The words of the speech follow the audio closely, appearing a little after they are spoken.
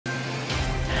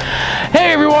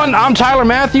everyone, I'm Tyler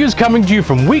Matthews coming to you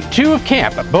from week 2 of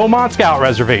camp at Beaumont Scout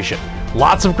Reservation.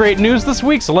 Lots of great news this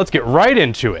week, so let's get right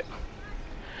into it.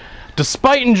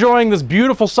 Despite enjoying this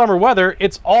beautiful summer weather,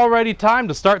 it's already time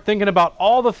to start thinking about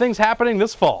all the things happening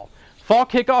this fall. Fall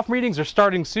kickoff meetings are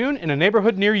starting soon in a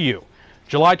neighborhood near you.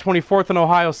 July 24th in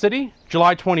Ohio City,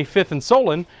 July 25th in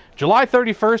Solon, July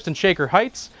 31st in Shaker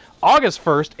Heights, August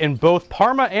 1st in both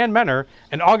Parma and Mentor,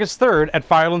 and August 3rd at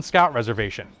Firelands Scout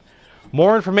Reservation.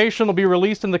 More information will be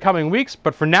released in the coming weeks,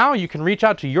 but for now you can reach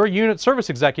out to your unit service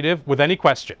executive with any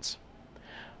questions.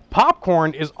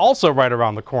 Popcorn is also right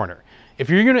around the corner. If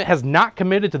your unit has not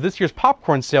committed to this year's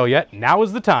popcorn sale yet, now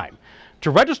is the time.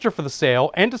 To register for the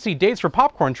sale and to see dates for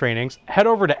popcorn trainings, head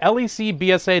over to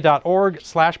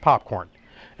lecbsa.org/popcorn.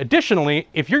 Additionally,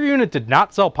 if your unit did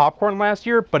not sell popcorn last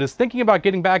year but is thinking about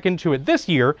getting back into it this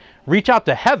year, reach out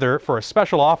to Heather for a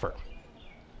special offer.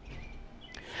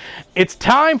 It's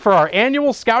time for our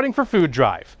annual Scouting for Food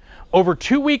drive. Over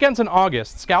 2 weekends in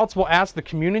August, Scouts will ask the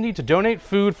community to donate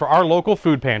food for our local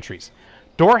food pantries.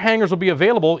 Door hangers will be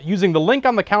available using the link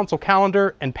on the council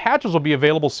calendar, and patches will be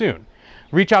available soon.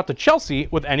 Reach out to Chelsea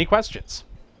with any questions.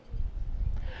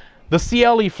 The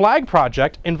CLE Flag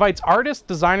Project invites artists,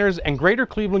 designers, and Greater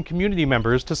Cleveland community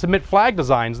members to submit flag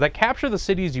designs that capture the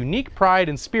city's unique pride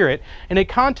and spirit in a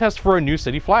contest for a new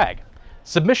city flag.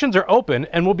 Submissions are open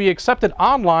and will be accepted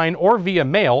online or via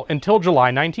mail until July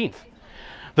 19th.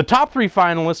 The top 3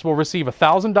 finalists will receive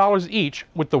 $1,000 each,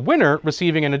 with the winner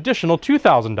receiving an additional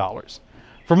 $2,000.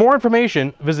 For more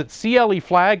information, visit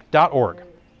cleflag.org.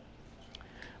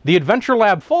 The Adventure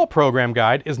Lab Fall Program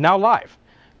Guide is now live.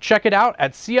 Check it out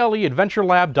at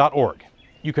cleadventurelab.org.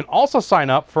 You can also sign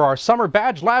up for our Summer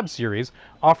Badge Lab series,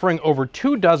 offering over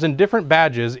 24 different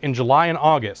badges in July and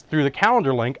August through the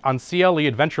calendar link on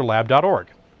cleadventurelab.org.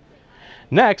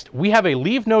 Next, we have a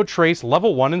Leave No Trace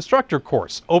Level 1 instructor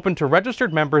course open to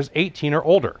registered members 18 or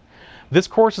older. This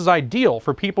course is ideal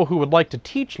for people who would like to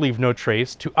teach Leave No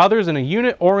Trace to others in a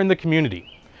unit or in the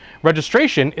community.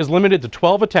 Registration is limited to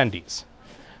 12 attendees.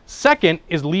 Second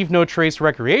is Leave No Trace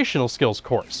Recreational Skills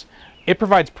course. It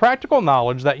provides practical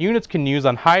knowledge that units can use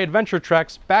on high adventure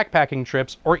treks, backpacking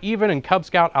trips, or even in Cub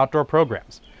Scout outdoor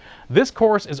programs. This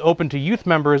course is open to youth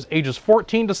members ages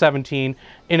 14 to 17,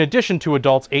 in addition to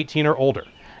adults 18 or older.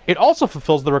 It also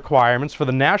fulfills the requirements for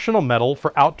the National Medal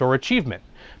for Outdoor Achievement,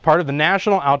 part of the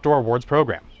National Outdoor Awards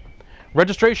program.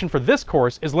 Registration for this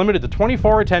course is limited to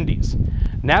 24 attendees.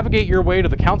 Navigate your way to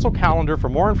the council calendar for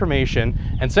more information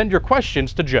and send your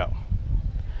questions to Joe.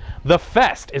 The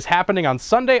Fest is happening on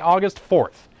Sunday, August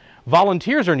 4th.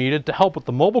 Volunteers are needed to help with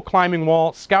the mobile climbing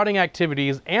wall, scouting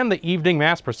activities, and the evening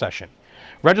mass procession.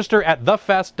 Register at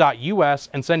thefest.us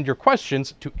and send your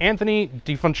questions to Anthony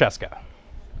DeFrancesca.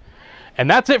 And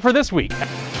that's it for this week.